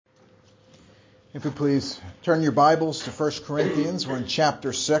If you please turn your Bibles to 1 Corinthians. We're in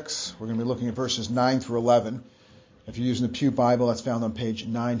chapter 6. We're going to be looking at verses 9 through 11. If you're using the Pew Bible, that's found on page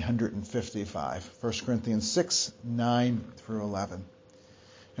 955. 1 Corinthians 6, 9 through 11.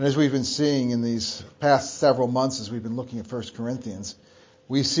 And as we've been seeing in these past several months as we've been looking at 1 Corinthians,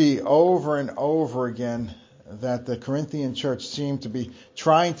 we see over and over again that the Corinthian church seemed to be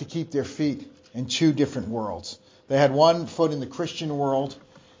trying to keep their feet in two different worlds. They had one foot in the Christian world,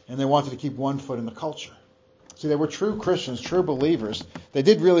 and they wanted to keep one foot in the culture. See, they were true Christians, true believers. They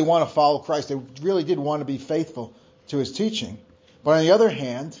did really want to follow Christ. They really did want to be faithful to his teaching. But on the other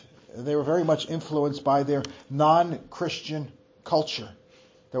hand, they were very much influenced by their non-Christian culture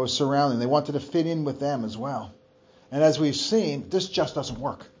that was surrounding. They wanted to fit in with them as well. And as we've seen, this just doesn't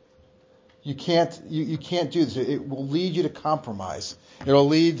work. You can't do this. It will lead you to compromise. It will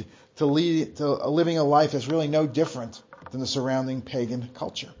lead to living a life that's really no different than the surrounding pagan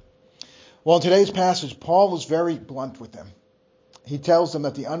culture. Well, in today's passage, Paul was very blunt with them. He tells them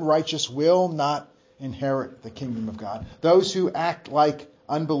that the unrighteous will not inherit the kingdom of God. Those who act like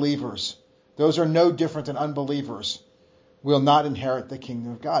unbelievers, those are no different than unbelievers, will not inherit the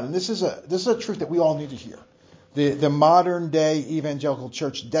kingdom of God. And this is a truth that we all need to hear. The modern day evangelical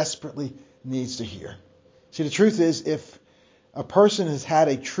church desperately needs to hear. See, the truth is, if a person has had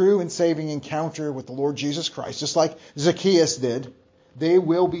a true and saving encounter with the Lord Jesus Christ, just like Zacchaeus did, they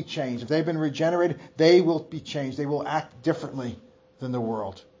will be changed. If they've been regenerated, they will be changed. They will act differently than the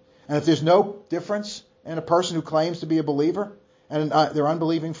world. And if there's no difference in a person who claims to be a believer and their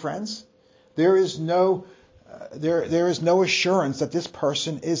unbelieving friends, there is no assurance that this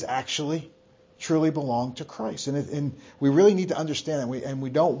person is actually truly belong to Christ. And we really need to understand that. And we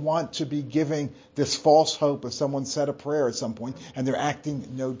don't want to be giving this false hope if someone said a prayer at some point and they're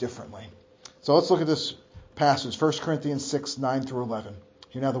acting no differently. So let's look at this passage, 1 Corinthians 6, 9 through 11.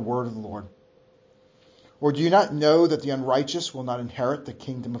 Hear now the word of the Lord. Or do you not know that the unrighteous will not inherit the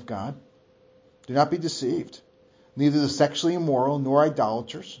kingdom of God? Do not be deceived. Neither the sexually immoral, nor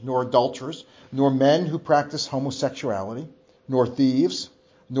idolaters, nor adulterers, nor men who practice homosexuality, nor thieves,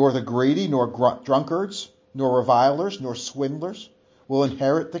 nor the greedy, nor drunkards, nor revilers, nor swindlers will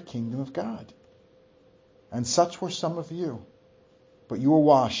inherit the kingdom of God. And such were some of you. But you were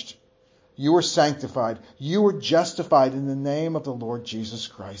washed, you were sanctified, you were justified in the name of the Lord Jesus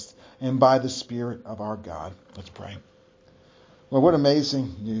Christ and by the Spirit of our God. Let's pray. Lord, what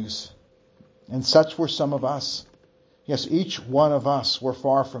amazing news. And such were some of us. Yes, each one of us were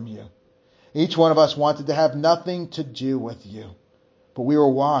far from you. Each one of us wanted to have nothing to do with you. But we were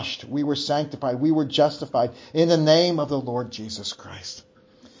washed, we were sanctified, we were justified in the name of the Lord Jesus Christ.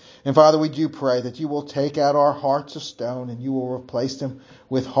 And Father, we do pray that you will take out our hearts of stone and you will replace them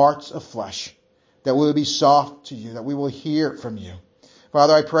with hearts of flesh, that we will be soft to you, that we will hear from you.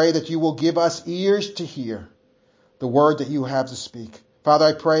 Father, I pray that you will give us ears to hear the word that you have to speak. Father,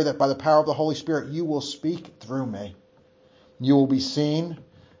 I pray that by the power of the Holy Spirit, you will speak through me. You will be seen.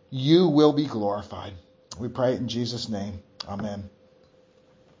 You will be glorified. We pray it in Jesus' name. Amen.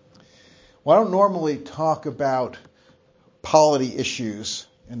 Well, I don't normally talk about polity issues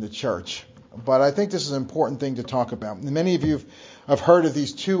in the church, but I think this is an important thing to talk about. And many of you have heard of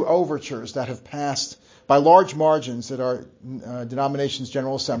these two overtures that have passed by large margins at our denomination's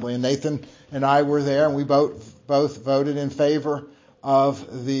General Assembly. And Nathan and I were there, and we both voted in favor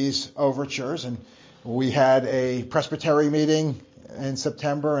of these overtures. And we had a presbytery meeting in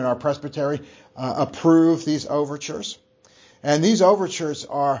September, and our presbytery approved these overtures. And these overtures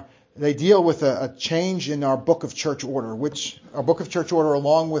they deal with a change in our Book of Church Order, which our Book of Church Order,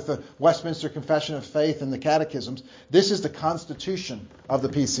 along with the Westminster Confession of Faith and the Catechisms, this is the Constitution of the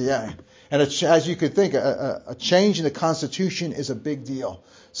PCA. And as you could think, a change in the Constitution is a big deal.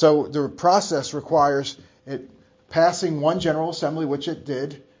 So the process requires it passing one General Assembly, which it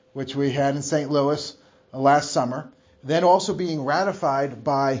did, which we had in St. Louis last summer, then also being ratified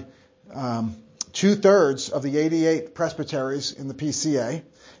by 2/3 of the 88 presbyteries in the PCA.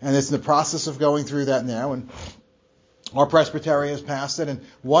 And it's in the process of going through that now. And our presbytery has passed it. And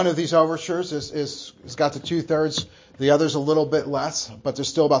one of these overtures is got to 2/3. The other's a little bit less, but there's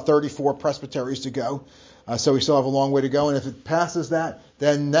still about 34 presbyteries to go. So we still have a long way to go. And if it passes that,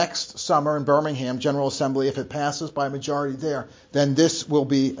 then next summer in Birmingham, General Assembly, if it passes by a majority there, then this will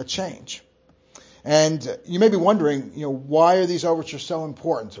be a change. And you may be wondering, why are these overtures so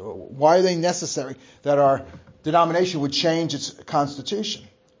important? Why are they necessary that our denomination would change its constitution?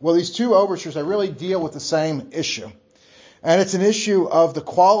 Well, these two overtures, they really deal with the same issue. And it's an issue of the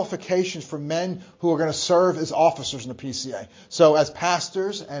qualifications for men who are going to serve as officers in the PCA. So as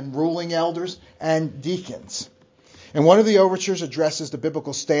pastors and ruling elders and deacons. And one of the overtures addresses the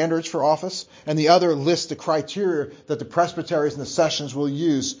biblical standards for office, and the other lists the criteria that the presbyteries and the sessions will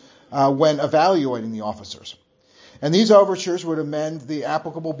use when evaluating the officers. And these overtures would amend the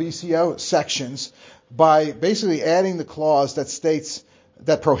applicable BCO sections by basically adding the clause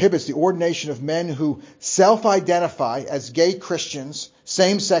that prohibits the ordination of men who self-identify as gay Christians,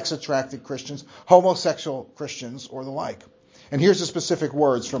 same-sex attracted Christians, homosexual Christians, or the like. And here's the specific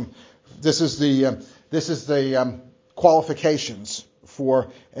words from this is the qualifications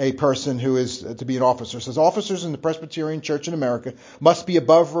for a person who is to be an officer. It says, officers in the Presbyterian Church in America must be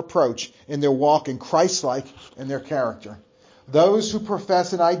above reproach in their walk and Christ-like in their character. Those who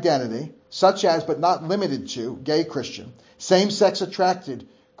profess an identity, such as but not limited to gay Christian, same-sex attracted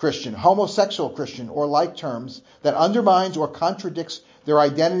Christian, homosexual Christian, or like terms, that undermines or contradicts their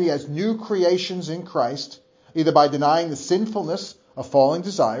identity as new creations in Christ, either by denying the sinfulness of falling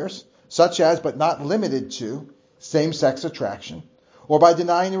desires, such as but not limited to same-sex attraction, or by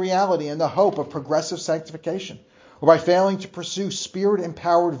denying the reality and the hope of progressive sanctification, or by failing to pursue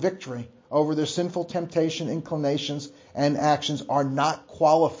spirit-empowered victory over their sinful temptation, inclinations, and actions, are not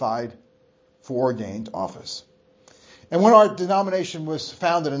qualified for ordained office. And when our denomination was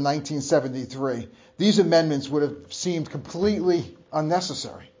founded in 1973, these amendments would have seemed completely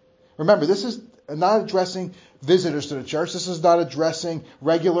unnecessary. Remember, this is not addressing visitors to the church. This is not addressing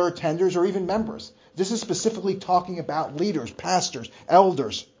regular attenders or even members. This is specifically talking about leaders, pastors,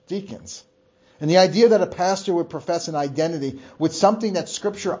 elders, deacons. And the idea that a pastor would profess an identity with something that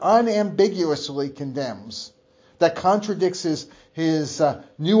Scripture unambiguously condemns, that contradicts his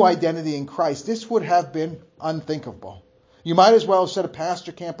new identity in Christ, this would have been unthinkable. You might as well have said a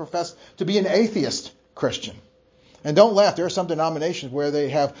pastor can't profess to be an atheist Christian. And don't laugh, there are some denominations where they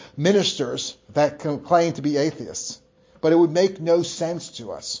have ministers that can claim to be atheists. But it would make no sense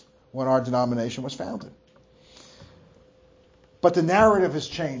to us when our denomination was founded. But the narrative has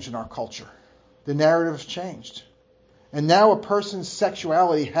changed in our culture. The narrative has changed. And now a person's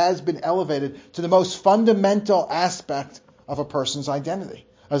sexuality has been elevated to the most fundamental aspect of a person's identity,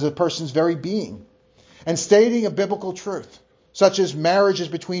 as a person's very being. And stating a biblical truth, such as marriage is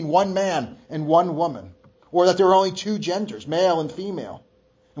between one man and one woman, or that there are only two genders, male and female.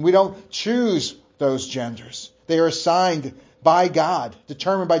 And we don't choose those genders. They are assigned by God,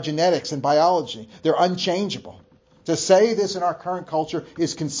 determined by genetics and biology. They're unchangeable. To say this in our current culture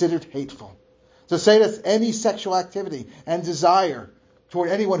is considered hateful. To say that any sexual activity and desire toward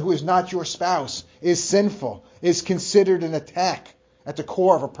anyone who is not your spouse is sinful is considered an attack at the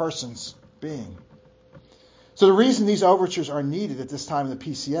core of a person's being. So the reason these overtures are needed at this time in the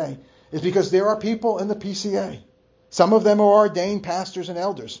PCA is because there are people in the PCA, some of them are ordained pastors and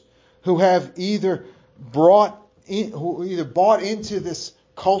elders, who have either bought into this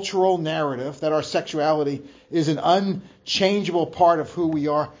cultural narrative that our sexuality is an unchangeable part of who we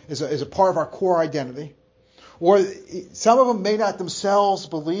are, is a part of our core identity. Or some of them may not themselves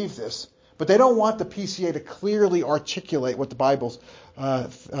believe this, but they don't want the PCA to clearly articulate what the Bible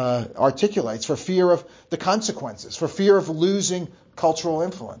articulates for fear of the consequences, for fear of losing cultural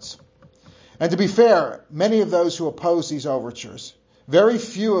influence. And to be fair, many of those who oppose these overtures, very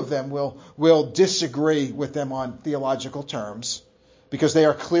few of them will disagree with them on theological terms because they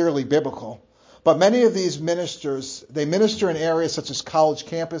are clearly biblical. But many of these ministers, they minister in areas such as college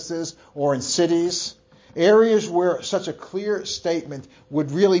campuses or in cities, areas where such a clear statement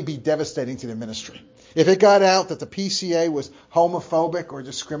would really be devastating to the ministry. If it got out that the PCA was homophobic or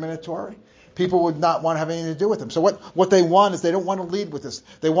discriminatory, people would not want to have anything to do with them. So what they want is they don't want to lead with this.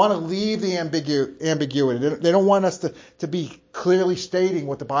 They want to leave the ambiguity. They don't want us to be clearly stating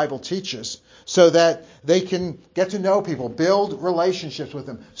what the Bible teaches so that they can get to know people, build relationships with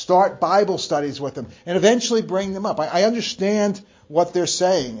them, start Bible studies with them, and eventually bring them up. I understand what they're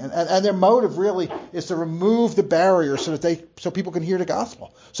saying. And their motive really is to remove the barrier so people can hear the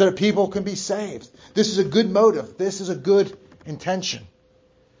gospel, so that people can be saved. This is a good motive. This is a good intention.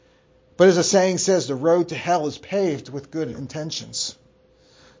 But as the saying says, the road to hell is paved with good intentions.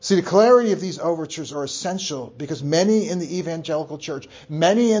 See, the clarity of these overtures are essential because many in the evangelical church,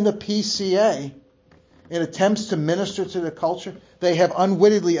 many in the PCA, in attempts to minister to the culture, they have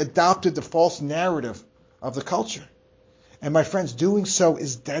unwittingly adopted the false narrative of the culture. And my friends, doing so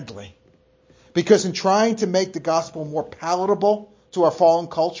is deadly. Because in trying to make the gospel more palatable to our fallen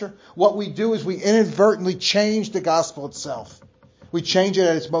culture, what we do is we inadvertently change the gospel itself. We change it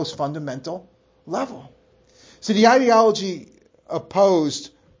at its most fundamental level. See, the ideology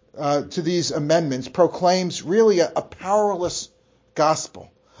opposed to these amendments proclaims really a powerless gospel,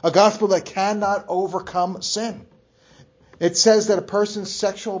 a gospel that cannot overcome sin. It says that a person's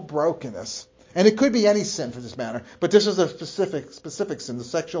sexual brokenness And it could be any sin for this matter, but this is a specific sin, the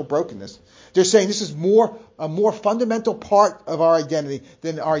sexual brokenness. They're saying this is a more fundamental part of our identity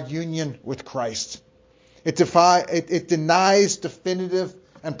than our union with Christ. It denies definitive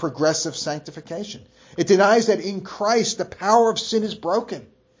and progressive sanctification. It denies that in Christ the power of sin is broken.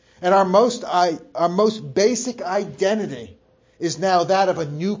 And our most basic identity is now that of a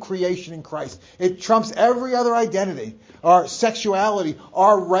new creation in Christ. It trumps every other identity. Our sexuality,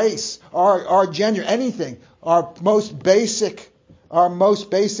 our race, our gender, anything. Our most basic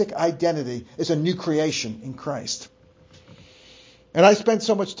identity is a new creation in Christ. And I spent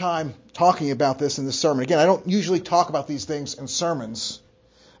so much time talking about this in the sermon. Again, I don't usually talk about these things in sermons,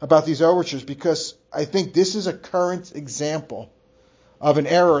 about these overtures, because I think this is a current example of an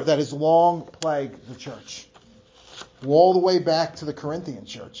error that has long plagued the church, all the way back to the Corinthian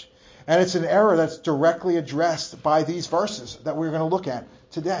church. And it's an error that's directly addressed by these verses that we're going to look at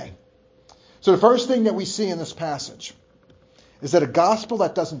today. So the first thing that we see in this passage is that a gospel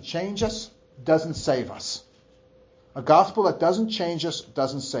that doesn't change us doesn't save us. A gospel that doesn't change us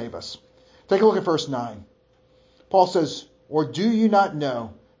doesn't save us. Take a look at verse 9. Paul says, "Or do you not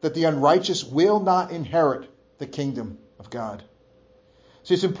know that the unrighteous will not inherit the kingdom of God?"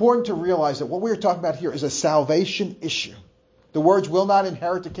 See, it's important to realize that what we're talking about here is a salvation issue. The words "will not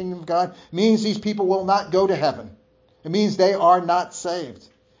inherit the kingdom of God" means these people will not go to heaven. It means they are not saved.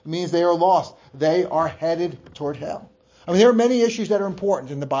 It means they are lost. They are headed toward hell. I mean, there are many issues that are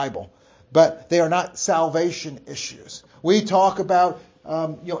important in the Bible, but they are not salvation issues. We talk about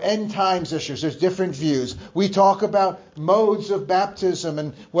end times issues. There's different views. We talk about modes of baptism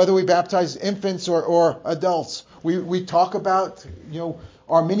and whether we baptize infants or adults. We talk about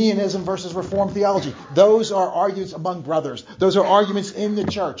Arminianism versus Reformed theology. Those are arguments among brothers. Those are arguments in the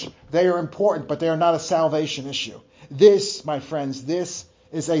church. They are important, but they are not a salvation issue. This, my friends, this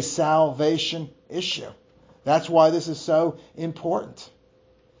is a salvation issue. That's why this is so important.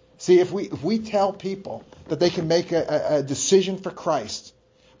 See, if we tell people that they can make a decision for Christ,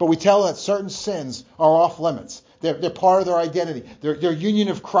 but we tell them that certain sins are off limits, they're part of their identity, their union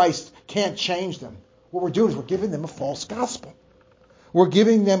of Christ can't change them, what we're doing is we're giving them a false gospel. We're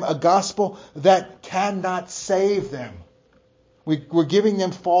giving them a gospel that cannot save them. We're giving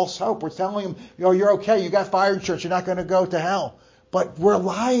them false hope. We're telling them, you're okay, you got fire in church, you're not going to go to hell. But we're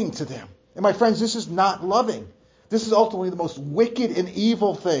lying to them. And my friends, this is not loving. This is ultimately the most wicked and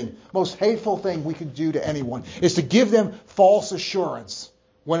evil thing, most hateful thing we can do to anyone, is to give them false assurance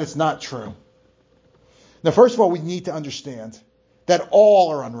when it's not true. Now, first of all, we need to understand that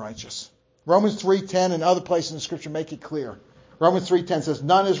all are unrighteous. Romans 3:10 and other places in the Scripture make it clear. Romans 3:10 says,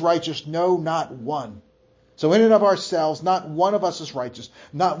 "None is righteous, no, not one." So in and of ourselves, not one of us is righteous.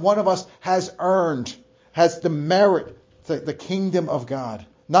 Not one of us has the merit, the kingdom of God.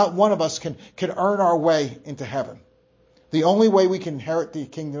 Not one of us can earn our way into heaven. The only way we can inherit the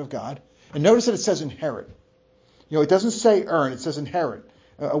kingdom of God, and notice that it says inherit. It doesn't say earn, it says inherit.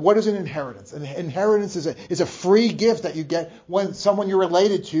 What is an inheritance? An inheritance is a free gift that you get when someone you're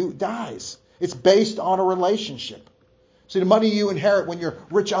related to dies. It's based on a relationship. See, the money you inherit when your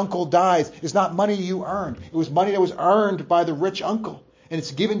rich uncle dies is not money you earned. It was money that was earned by the rich uncle. And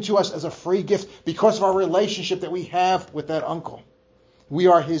it's given to us as a free gift because of our relationship that we have with that uncle. We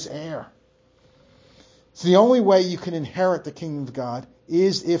are his heir. So the only way you can inherit the kingdom of God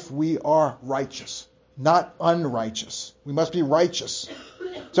is if we are righteous, not unrighteous. We must be righteous.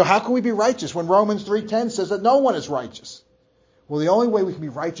 So how can we be righteous when Romans 3:10 says that no one is righteous? Well, the only way we can be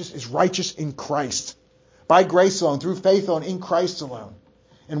righteous is righteous in Christ. By grace alone, through faith alone, in Christ alone.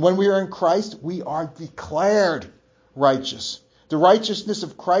 And when we are in Christ, we are declared righteous. The righteousness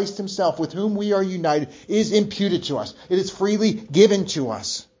of Christ himself, with whom we are united, is imputed to us. It is freely given to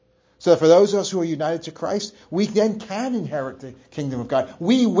us. So that for those of us who are united to Christ, we then can inherit the kingdom of God.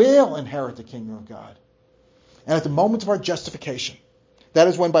 We will inherit the kingdom of God. And at the moment of our justification, that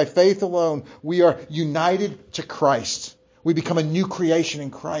is when by faith alone we are united to Christ. We become a new creation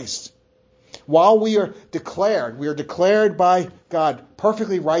in Christ. While we are declared by God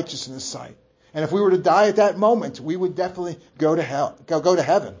perfectly righteous in his sight. And if we were to die at that moment, we would definitely go to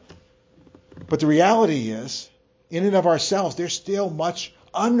heaven. But the reality is, in and of ourselves, there's still much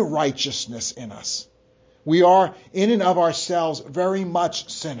unrighteousness in us. We are, in and of ourselves, very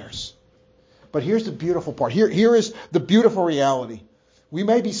much sinners. But here's the beautiful part. Here is the beautiful reality. We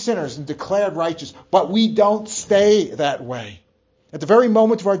may be sinners and declared righteous, but we don't stay that way. At the very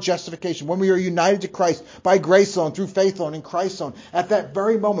moment of our justification, when we are united to Christ by grace alone, through faith alone, in Christ alone, at that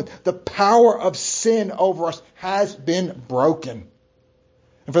very moment, the power of sin over us has been broken.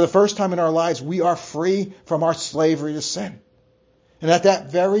 And for the first time in our lives, we are free from our slavery to sin. And at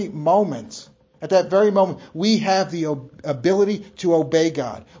that very moment, At that very moment, we have the ability to obey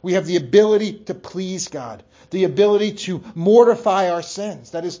God. We have the ability to please God. The ability to mortify our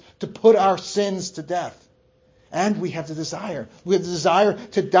sins. That is, to put our sins to death. And we have the desire. We have the desire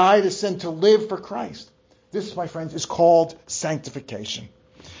to die to sin, to live for Christ. This, my friends, is called sanctification.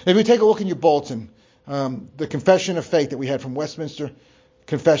 If we take a look in your bulletin, the Confession of Faith that we had from Westminster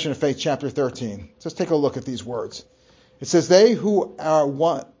Confession of Faith, chapter 13. Let's take a look at these words. It says, they who are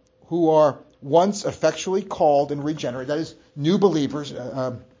once effectually called and regenerated, that is, new believers,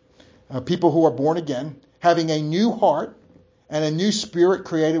 people who are born again, having a new heart and a new spirit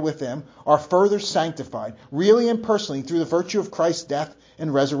created with them, are further sanctified, really and personally, through the virtue of Christ's death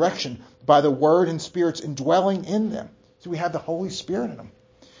and resurrection, by the Word and Spirit's indwelling in them. So we have the Holy Spirit in them.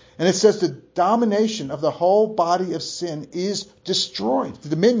 And it says the domination of the whole body of sin is destroyed. The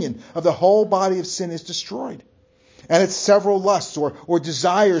dominion of the whole body of sin is destroyed. And its several lusts or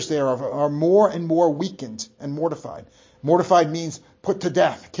desires thereof are more and more weakened and mortified. Mortified means put to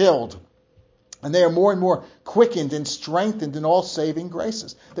death, killed. And they are more and more quickened and strengthened in all saving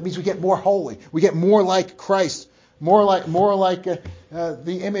graces. That means we get more holy. We get more like Christ, more like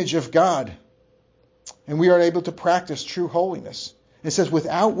the image of God. And we are able to practice true holiness. It says,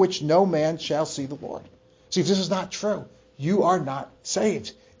 without which no man shall see the Lord. See, if this is not true, you are not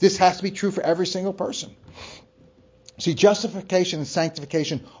saved. This has to be true for every single person. See, justification and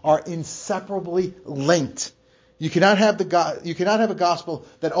sanctification are inseparably linked. You cannot have a gospel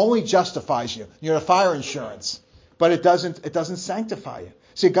that only justifies you. You're a fire insurance, but it doesn't sanctify you.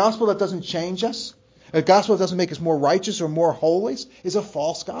 See, a gospel that doesn't change us, a gospel that doesn't make us more righteous or more holy, is a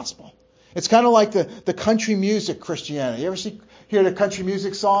false gospel. It's kind of like the country music Christianity. You ever hear the country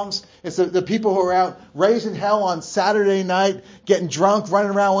music songs? It's the people who are out raising hell on Saturday night, getting drunk,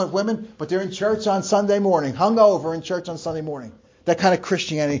 running around with women, but they're in church on Sunday morning, hungover in church on Sunday morning. That kind of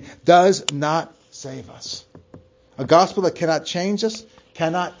Christianity does not save us. A gospel that cannot change us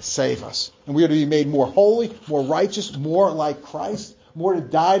cannot save us. And we are to be made more holy, more righteous, more like Christ, more to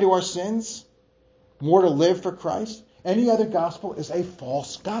die to our sins, more to live for Christ. Any other gospel is a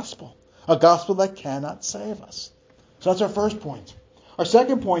false gospel. A gospel that cannot save us. So that's our first point. Our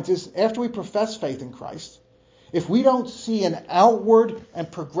second point is, after we profess faith in Christ, if we don't see an outward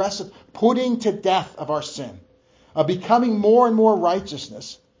and progressive putting to death of our sin, a becoming more and more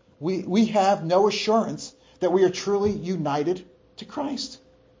righteousness, we have no assurance that we are truly united to Christ.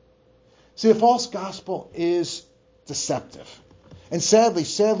 See, the false gospel is deceptive. And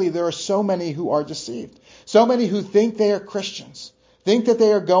sadly, there are so many who are deceived. So many who think they are Christians. Think that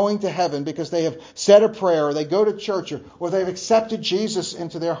they are going to heaven because they have said a prayer, or they go to church, or they've accepted Jesus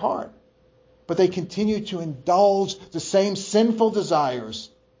into their heart. But they continue to indulge the same sinful desires,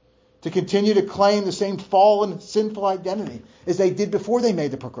 to continue to claim the same fallen, sinful identity as they did before they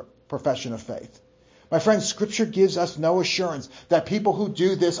made the profession of faith. My friends, Scripture gives us no assurance that people who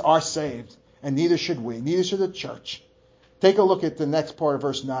do this are saved, and neither should we, neither should the church. Take a look at the next part of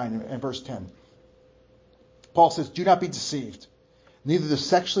verse 9 and verse 10. Paul says, do not be deceived. Neither the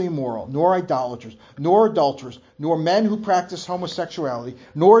sexually immoral, nor idolaters, nor adulterers, nor men who practice homosexuality,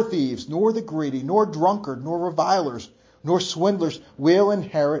 nor thieves, nor the greedy, nor drunkard, nor revilers, nor swindlers will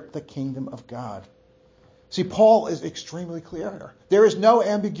inherit the kingdom of God. See, Paul is extremely clear here. There is no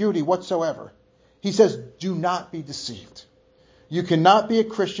ambiguity whatsoever. He says, do not be deceived. You cannot be a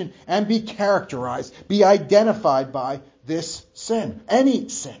Christian and be characterized, be identified by this sin, any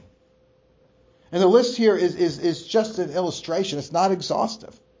sin. And the list here is just an illustration. It's not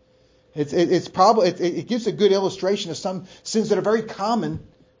exhaustive. It gives a good illustration of some sins that are very common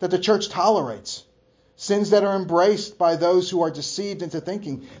that the church tolerates. Sins that are embraced by those who are deceived into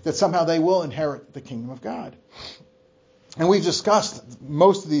thinking that somehow they will inherit the kingdom of God. And we've discussed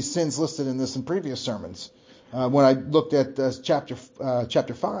most of these sins listed in this in previous sermons when I looked at chapter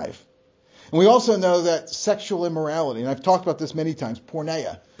 5. And we also know that sexual immorality, and I've talked about this many times,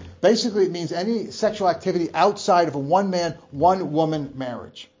 porneia, basically it means any sexual activity outside of a one-man, one-woman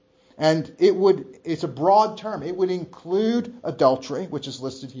marriage. And it's a broad term. It would include adultery, which is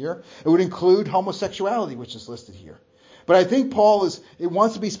listed here. It would include homosexuality, which is listed here. But I think Paul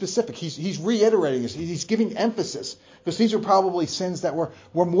wants to be specific. He's reiterating this. He's giving emphasis, because these are probably sins that were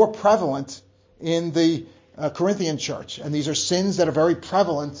more prevalent in the Corinthian church. And these are sins that are very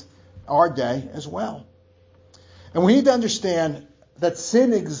prevalent our day as well. And we need to understand that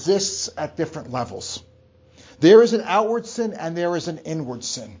sin exists at different levels. There is an outward sin and there is an inward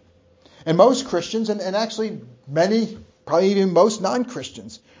sin. And most Christians, and actually many, probably even most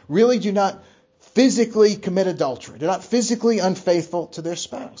non-Christians, really do not physically commit adultery. They're not physically unfaithful to their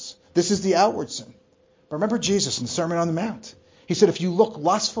spouse. This is the outward sin. But remember Jesus in the Sermon on the Mount. He said, if you look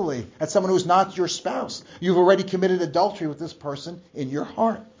lustfully at someone who's not your spouse, you've already committed adultery with this person in your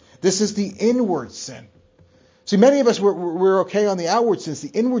heart. This is the inward sin. See, many of us, we're okay on the outward sins, the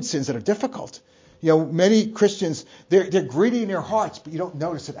inward sins that are difficult. Many Christians, they're greedy in their hearts, but you don't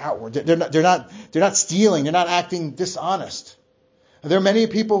notice it outward. They're not stealing. They're not acting dishonest. There are many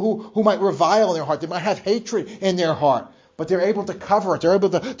people who might revile in their heart. They might have hatred in their heart, but they're able to cover it. They're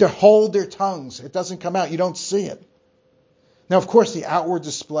able to hold their tongues. It doesn't come out. You don't see it. Now, of course, the outward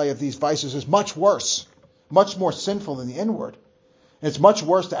display of these vices is much worse, much more sinful than the inward. And it's much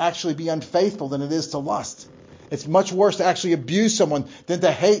worse to actually be unfaithful than it is to lust. It's much worse to actually abuse someone than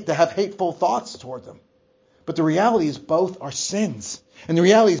to have hateful thoughts toward them. But the reality is both are sins. And the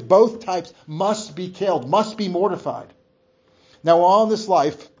reality is both types must be killed, must be mortified. Now, while in this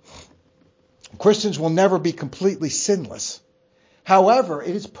life, Christians will never be completely sinless. However,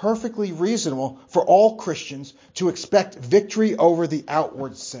 it is perfectly reasonable for all Christians to expect victory over the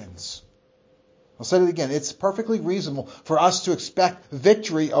outward sins. I'll say it again. It's perfectly reasonable for us to expect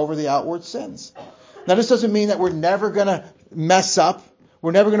victory over the outward sins. Now, this doesn't mean that we're never going to mess up.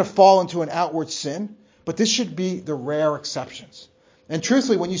 We're never going to fall into an outward sin. But this should be the rare exceptions. And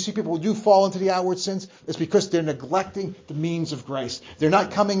truthfully, when you see people who do fall into the outward sins, it's because they're neglecting the means of grace. They're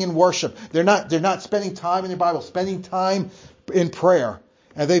not coming in worship. They're not spending time in the Bible, spending time in prayer.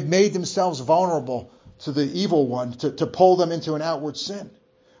 And they've made themselves vulnerable to the evil one to pull them into an outward sin.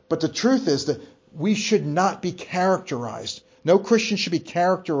 But the truth is that we should not be characterized. No Christian should be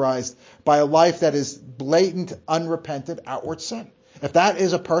characterized by a life that is blatant, unrepentant outward sin. If that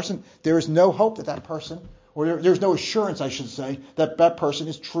is a person, there is no hope that person, or there's no assurance, I should say, that person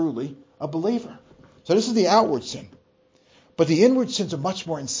is truly a believer. So this is the outward sin. But the inward sins are much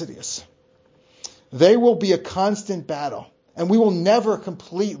more insidious. They will be a constant battle. And we will never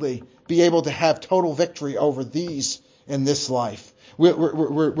completely be able to have total victory over these in this life.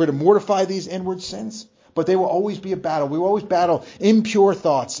 We're to mortify these inward sins, but they will always be a battle. We will always battle impure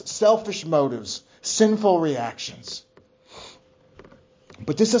thoughts, selfish motives, sinful reactions.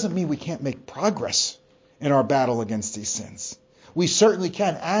 But this doesn't mean we can't make progress in our battle against these sins. We certainly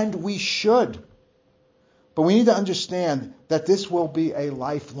can, and we should. But we need to understand that this will be a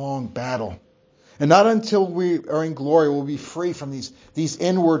lifelong battle. And not until we are in glory will we be free from these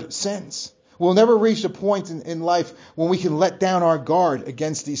inward sins. We'll never reach a point in life when we can let down our guard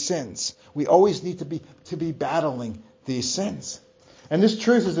against these sins. We always need to be battling these sins. And this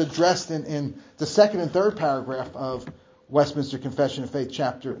truth is addressed in the second and third paragraph of Westminster Confession of Faith,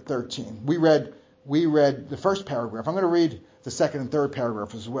 chapter 13. We read the first paragraph. I'm going to read the second and third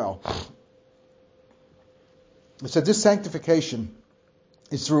paragraph as well. It said, this sanctification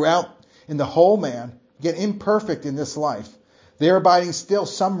is throughout in the whole man, yet imperfect in this life, there abiding still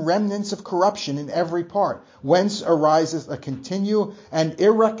some remnants of corruption in every part, whence arises a continual and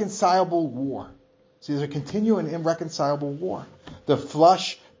irreconcilable war. See, there's a continual and irreconcilable war. The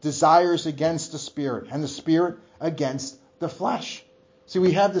flesh desires against the spirit, and the spirit against the flesh. See,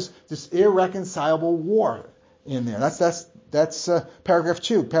 we have this irreconcilable war in there. That's paragraph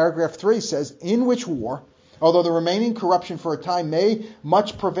 2. Paragraph 3 says, in which war, although the remaining corruption for a time may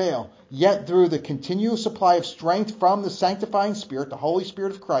much prevail, yet through the continual supply of strength from the sanctifying Spirit, the Holy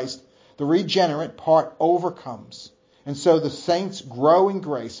Spirit of Christ, the regenerate part overcomes. And so the saints grow in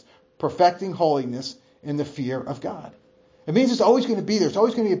grace, perfecting holiness in the fear of God. It means it's always going to be there. It's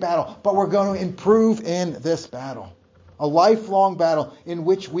always going to be a battle, but we're going to improve in this battle. A lifelong battle in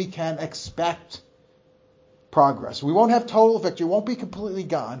which we can expect progress. We won't have total victory. Won't be completely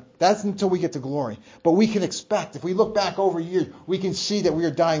gone. That's until we get to glory. But we can expect, if we look back over years, we can see that we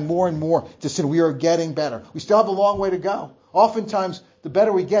are dying more and more to sin. We are getting better. We still have a long way to go. Oftentimes, the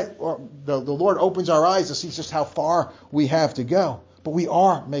better we get, or the Lord opens our eyes to see just how far we have to go. But we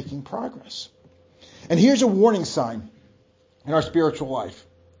are making progress. And here's a warning sign in our spiritual life.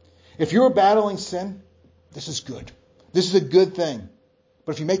 If you're battling sin, this is good. This is a good thing.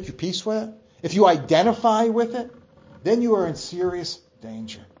 But if you make your peace with it, if you identify with it, then you are in serious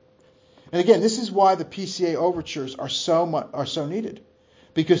danger. And again, this is why the PCA overtures are so needed.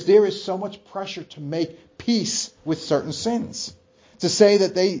 Because there is so much pressure to make peace with certain sins. To say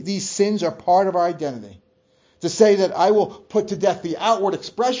that these sins are part of our identity. To say that I will put to death the outward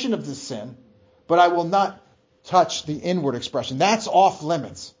expression of the sin, but I will not touch the inward expression. That's off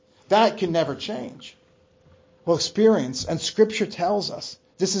limits. That can never change. Well, experience and Scripture tells us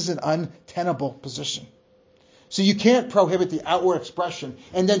this is an untenable position. So you can't prohibit the outward expression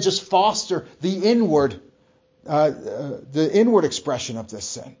and then just foster the inward expression of this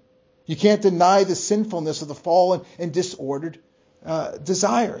sin. You can't deny the sinfulness of the fallen and disordered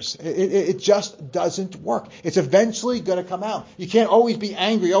desires. It just doesn't work. It's eventually going to come out. You can't always be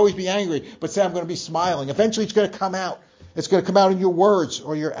angry, but say I'm going to be smiling. Eventually it's going to come out. It's going to come out in your words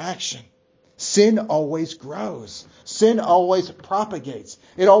or your action. Sin always grows. Sin always propagates.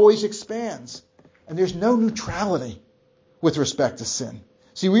 It always expands. And there's no neutrality with respect to sin.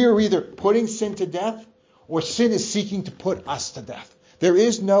 See, we are either putting sin to death or sin is seeking to put us to death. There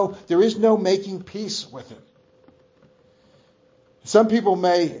is no making peace with it. Some people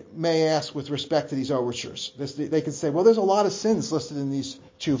may ask with respect to these overtures. They can say, well, there's a lot of sins listed in these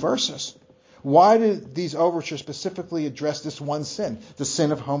two verses. Why did these overtures specifically address this one sin, the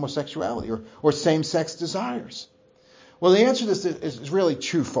sin of homosexuality or same-sex desires? Well, the answer to this is really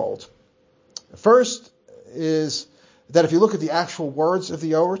twofold. First is that if you look at the actual words of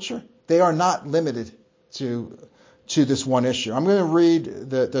the overture, they are not limited to this one issue. I'm going to read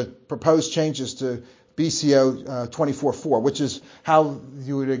the proposed changes to BCO 24:4, which is how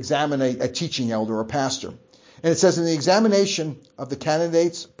you would examine a teaching elder or pastor. And it says, in the examination of the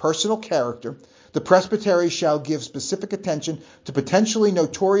candidate's personal character, the presbytery shall give specific attention to potentially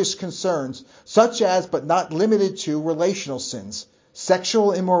notorious concerns, such as, but not limited to, relational sins,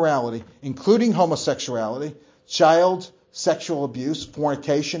 sexual immorality, including homosexuality, child sexual abuse,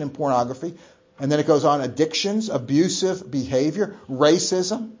 fornication, and pornography. And then it goes on, addictions, abusive behavior,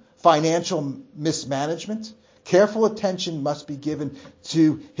 racism, financial mismanagement. Careful attention must be given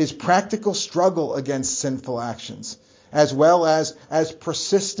to his practical struggle against sinful actions, as well as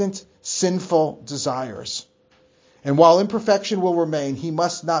persistent sinful desires. And while imperfection will remain, he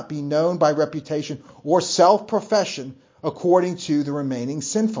must not be known by reputation or self-profession according to the remaining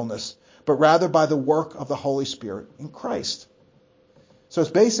sinfulness, but rather by the work of the Holy Spirit in Christ. So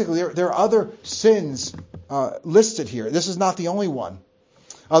it's basically, there are other sins listed here. This is not the only one.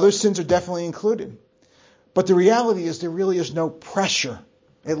 Other sins are definitely included. But the reality is there really is no pressure,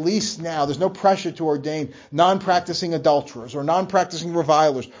 at least now, there's no pressure to ordain non-practicing adulterers or non-practicing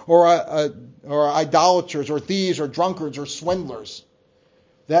revilers or idolaters or thieves or drunkards or swindlers.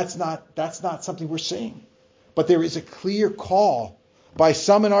 That's not something we're seeing. But there is a clear call by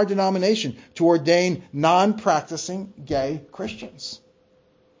some in our denomination to ordain non-practicing gay Christians.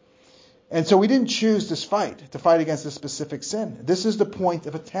 And so we didn't choose this fight, to fight against this specific sin. This is the point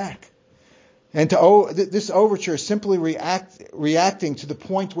of attack. And this overture is simply reacting to the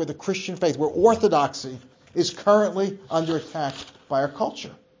point where the Christian faith, where orthodoxy is currently under attack by our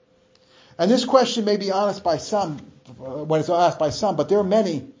culture. And this question may be honest by some, when it's asked by some, but there are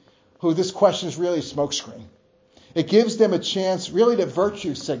many who this question is really a smokescreen. It gives them a chance really to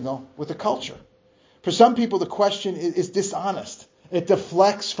virtue signal with the culture. For some people, the question is dishonest. It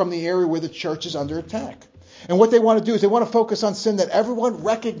deflects from the area where the church is under attack. And what they want to do is they want to focus on sin that everyone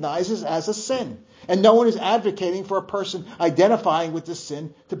recognizes as a sin. And no one is advocating for a person identifying with this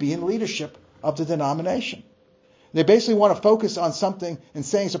sin to be in leadership of the denomination. They basically want to focus on something and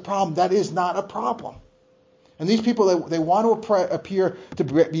saying it's a problem that is not a problem. And these people, they want to appear to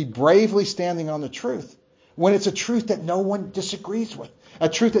be bravely standing on the truth when it's a truth that no one disagrees with, a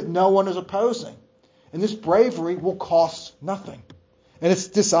truth that no one is opposing. And this bravery will cost nothing. And it's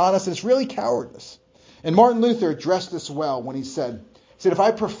dishonest and it's really cowardice. And Martin Luther addressed this well when he said, if I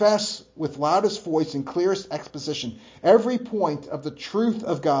profess with loudest voice and clearest exposition every point of the truth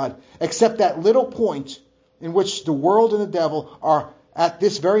of God, except that little point in which the world and the devil are at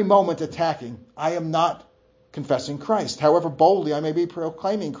this very moment attacking, I am not confessing Christ. However boldly I may be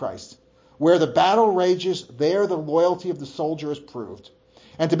proclaiming Christ. Where the battle rages, there the loyalty of the soldier is proved.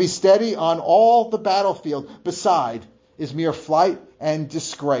 And to be steady on all the battlefield beside is mere flight and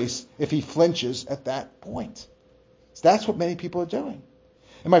disgrace if he flinches at that point. So that's what many people are doing.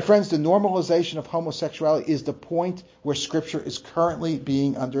 And my friends, the normalization of homosexuality is the point where Scripture is currently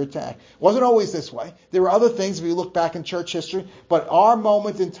being under attack. It wasn't always this way. There were other things if you look back in church history, but our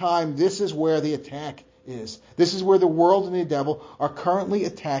moment in time, this is where the attack is. This is where the world and the devil are currently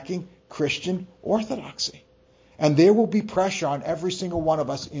attacking Christian orthodoxy. And there will be pressure on every single one of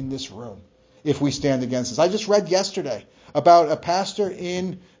us in this room if we stand against this. I just read yesterday about a pastor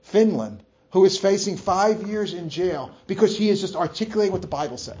in Finland who is facing 5 years in jail because he is just articulating what the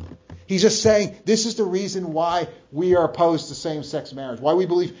Bible said. He's just saying this is the reason why we are opposed to same-sex marriage, why we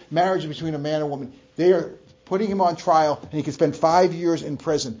believe marriage is between a man and a woman. They are putting him on trial and he can spend 5 years in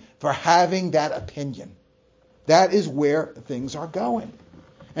prison for having that opinion. That is where things are going.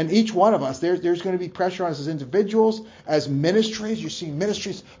 And each one of us, there's going to be pressure on us as individuals, as ministries. You see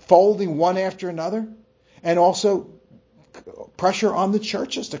ministries folding one after another. And also pressure on the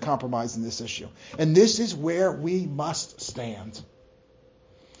churches to compromise in this issue. And this is where we must stand.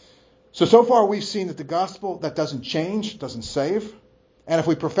 So far we've seen that the gospel, that doesn't change, doesn't save. And if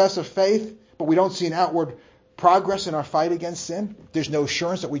we profess a faith, but we don't see an outward progress in our fight against sin, there's no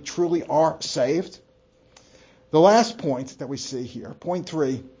assurance that we truly are saved. The last point that we see here, point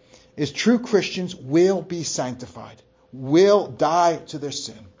 3, is true Christians will be sanctified, will die to their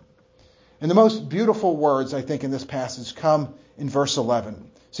sin. And the most beautiful words, I think, in this passage come in verse 11.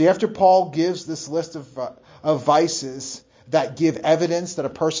 See, after Paul gives this list of vices that give evidence that a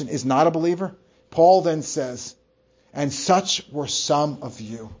person is not a believer, Paul then says, "And such were some of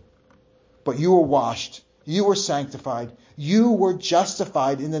you. But you were washed, you were sanctified, you were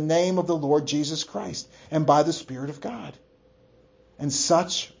justified in the name of the Lord Jesus Christ and by the Spirit of God. And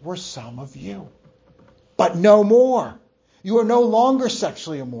such were some of you. But no more. You are no longer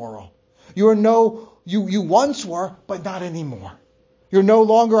sexually immoral. You once were, but not anymore. You're no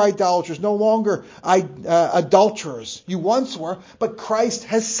longer idolaters, no longer adulterers. You once were, but Christ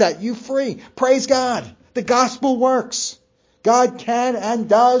has set you free. Praise God. The gospel works. God can and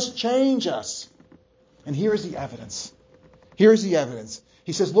does change us. And here is the evidence. Here's the evidence.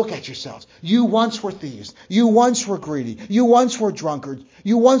 He says, look at yourselves. You once were thieves. You once were greedy. You once were drunkards.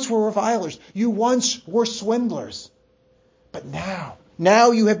 You once were revilers. You once were swindlers. But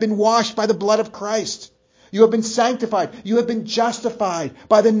now you have been washed by the blood of Christ. You have been sanctified. You have been justified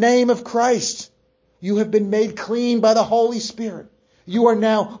by the name of Christ. You have been made clean by the Holy Spirit. You are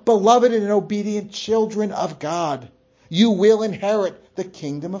now beloved and obedient children of God. You will inherit the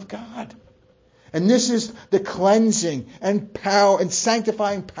kingdom of God. And this is the cleansing and power and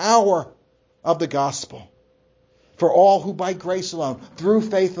sanctifying power of the gospel. For all who by grace alone, through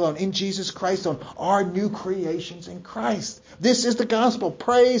faith alone, in Jesus Christ alone, are new creations in Christ. This is the gospel.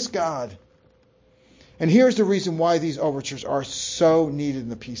 Praise God. And here's the reason why these overtures are so needed in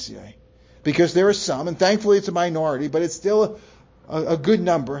the PCA. Because there are some, and thankfully it's a minority, but it's still a good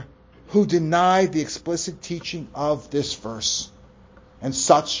number, who deny the explicit teaching of this verse. And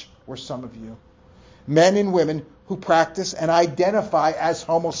such were some of you. Men and women who practice and identify as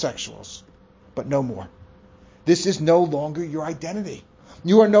homosexuals, but no more. This is no longer your identity.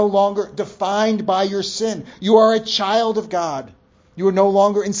 You are no longer defined by your sin. You are a child of God. You are no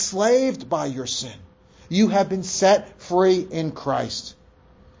longer enslaved by your sin. You have been set free in Christ.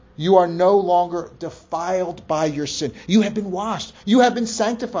 You are no longer defiled by your sin. You have been washed. You have been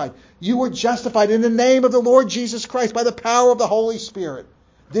sanctified. You were justified in the name of the Lord Jesus Christ by the power of the Holy Spirit.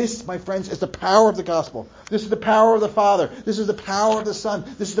 This, my friends, is the power of the gospel. This is the power of the Father. This is the power of the Son.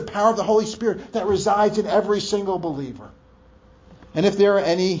 This is the power of the Holy Spirit that resides in every single believer. And if there are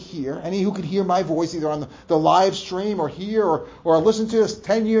any here, any who can hear my voice either on the live stream or here or listen to this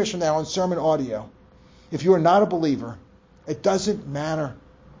 10 years from now on sermon audio, if you are not a believer, it doesn't matter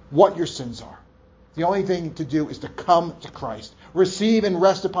what your sins are. The only thing to do is to come to Christ. Receive and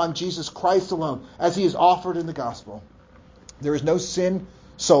rest upon Jesus Christ alone as he is offered in the gospel. There is no sin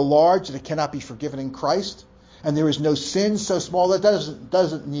so large that it cannot be forgiven in Christ, and there is no sin so small that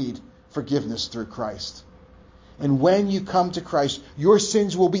doesn't need forgiveness through Christ. And when you come to Christ, your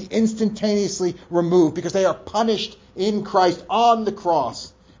sins will be instantaneously removed because they are punished in Christ on the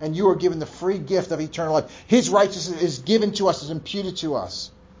cross, and you are given the free gift of eternal life. His righteousness is given to us, is imputed to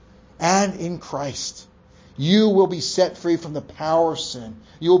us. And in Christ, you will be set free from the power of sin.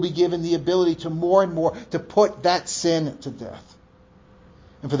 You will be given the ability to more and more to put that sin to death.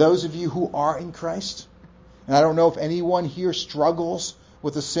 And for those of you who are in Christ, and I don't know if anyone here struggles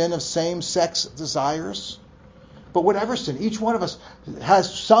with the sin of same-sex desires, but whatever sin, each one of us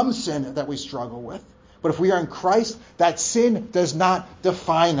has some sin that we struggle with. But if we are in Christ, that sin does not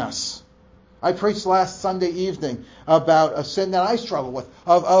define us. I preached last Sunday evening about a sin that I struggle with,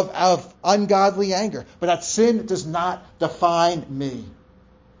 of ungodly anger. But that sin does not define me.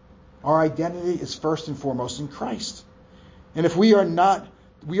 Our identity is first and foremost in Christ. And if we are not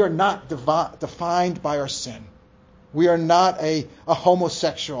defined by our sin. We are not a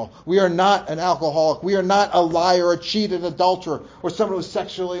homosexual. We are not an alcoholic. We are not a liar, a cheat, an adulterer, or someone who is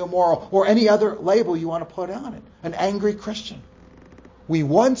sexually immoral, or any other label you want to put on it. An angry Christian. We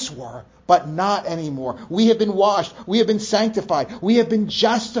once were, but not anymore. We have been washed. We have been sanctified. We have been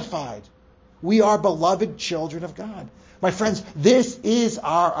justified. We are beloved children of God. My friends, this is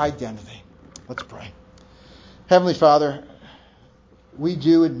our identity. Let's pray. Heavenly Father, we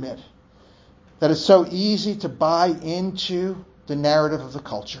do admit that it's so easy to buy into the narrative of the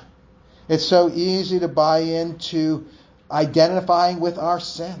culture. It's so easy to buy into identifying with our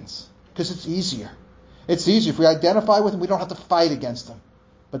sins because it's easier. It's easier. If we identify with them, we don't have to fight against them.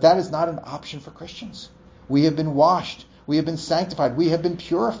 But that is not an option for Christians. We have been washed. We have been sanctified. We have been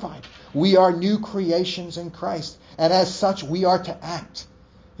purified. We are new creations in Christ. And as such, we are to act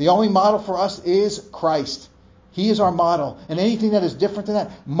The only model for us is Christ. He is our model. And anything that is different than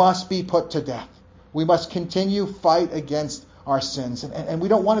that must be put to death. We must continue fight against our sins. And we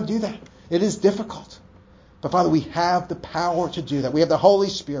don't want to do that. It is difficult. But Father, we have the power to do that. We have the Holy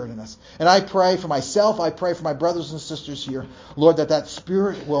Spirit in us. And I pray for myself, I pray for my brothers and sisters here, Lord, that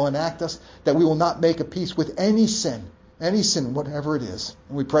Spirit will enact us, that we will not make a peace with any sin, whatever it is.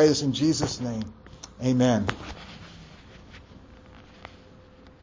 And we pray this in Jesus' name. Amen.